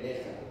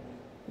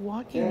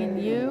walking in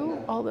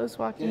you, all those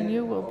walking in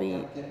you will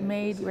be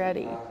made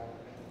ready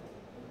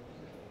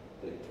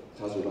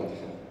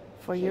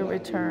for your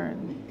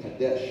return.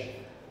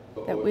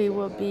 That we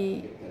will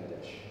be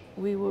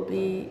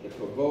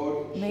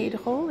made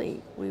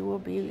holy. We will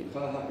be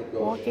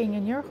walking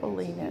in your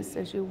holiness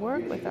as you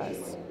work with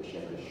us.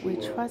 We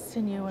trust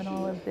in you in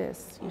all of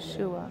this,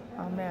 Yeshua.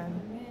 Amen.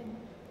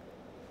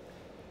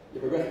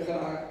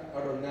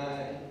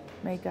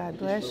 May God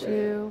bless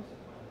you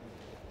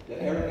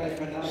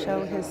and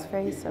show his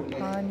face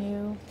upon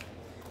you.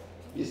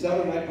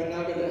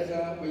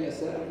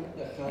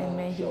 And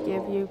may he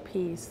give you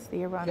peace,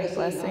 the Aaronic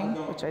blessing,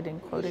 which I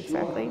didn't quote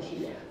exactly.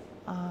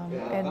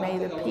 And may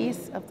the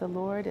peace of the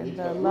Lord and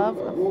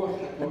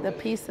the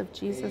peace of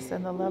Jesus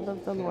and the love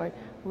of the Lord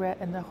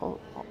and the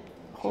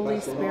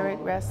Holy Spirit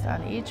rest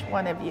on each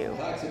one of you.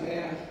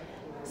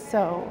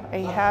 So,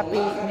 a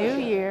happy new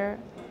year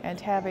and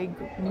have a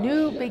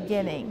new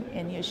beginning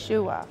in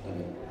Yeshua.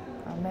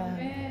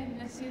 Amen.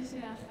 השיר של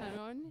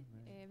האחרון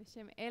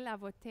בשם אל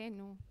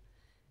אבותינו.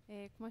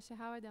 כמו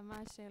שהווארד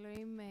אמר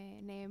שאלוהים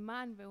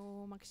נאמן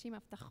והוא מגשים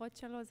הבטחות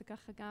שלו, זה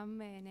ככה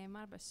גם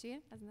נאמר בשיר,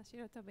 אז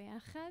נשיר אותו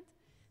ביחד.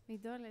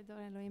 מדור לדור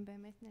אלוהים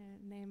באמת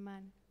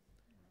נאמן.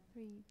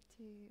 3,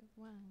 2,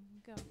 1,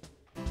 go.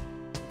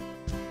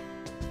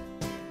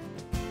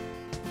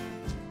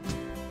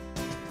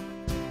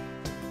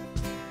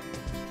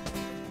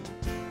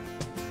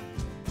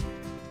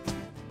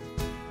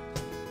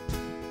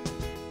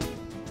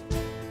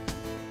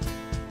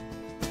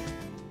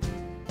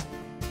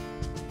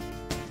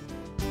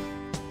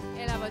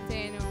 אל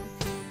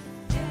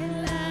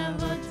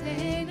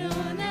אבותינו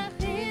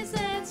נכריז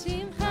את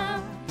שמך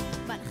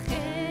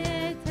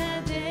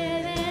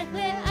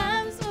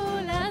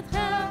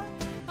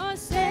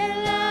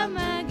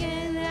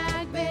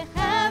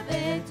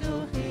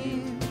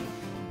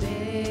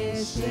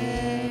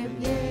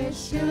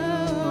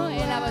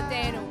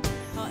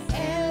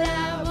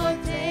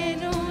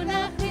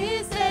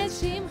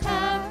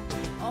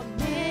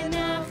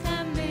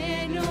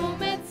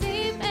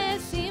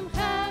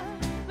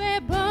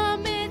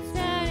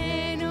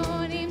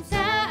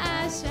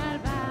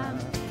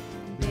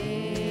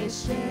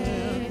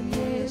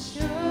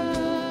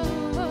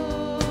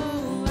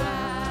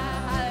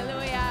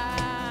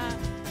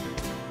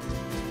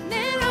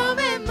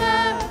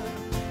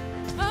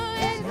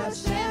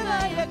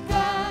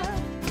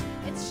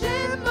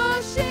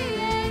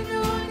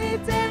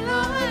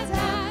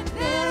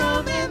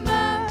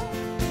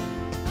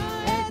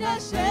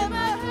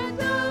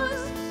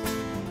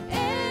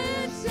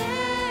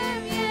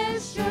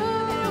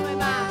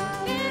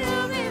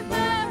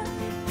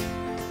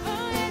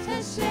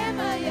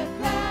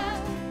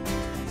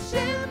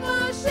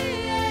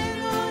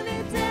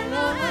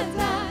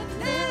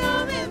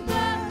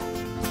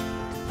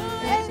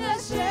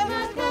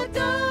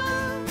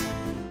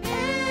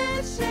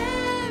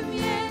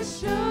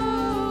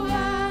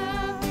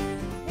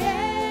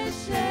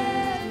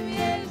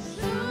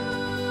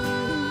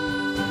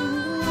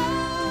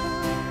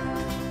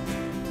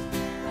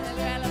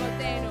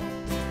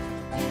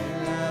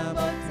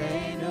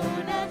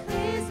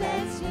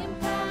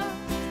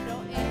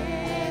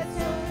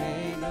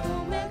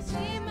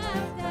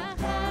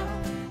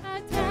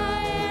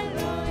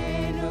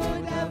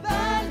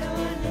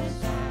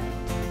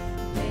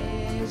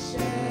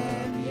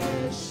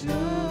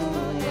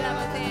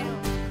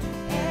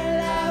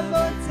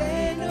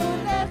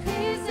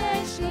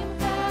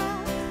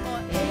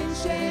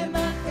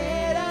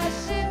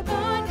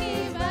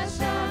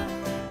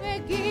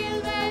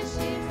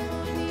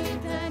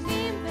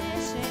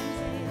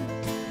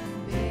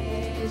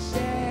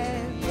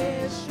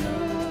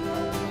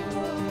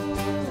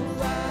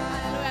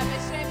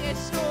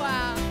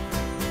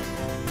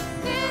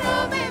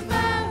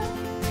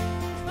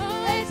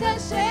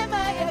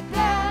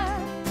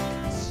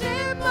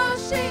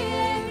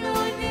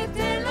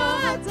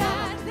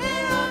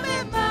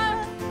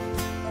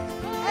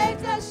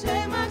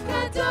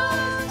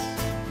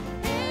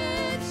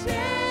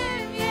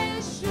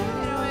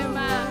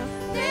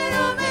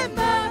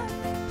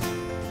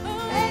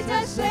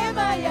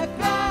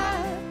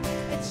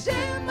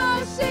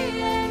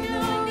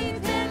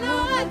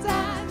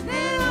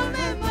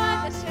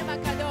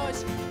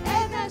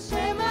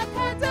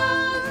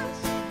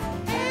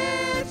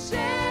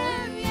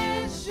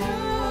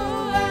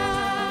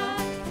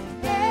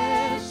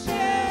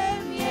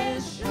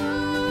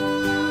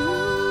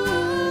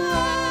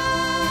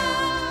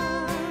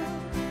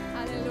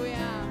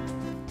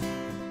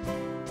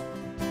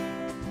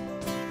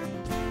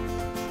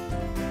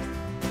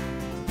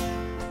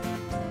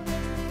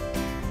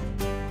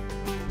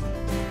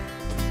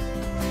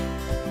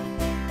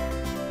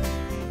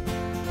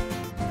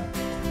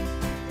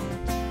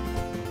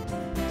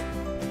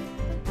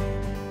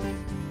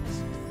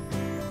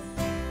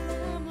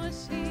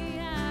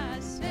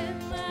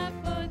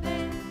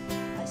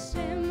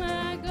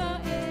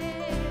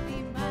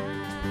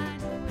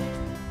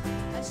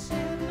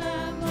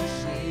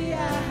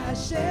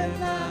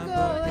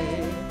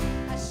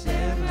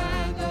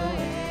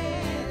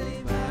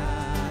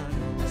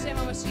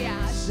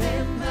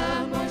Mashiach.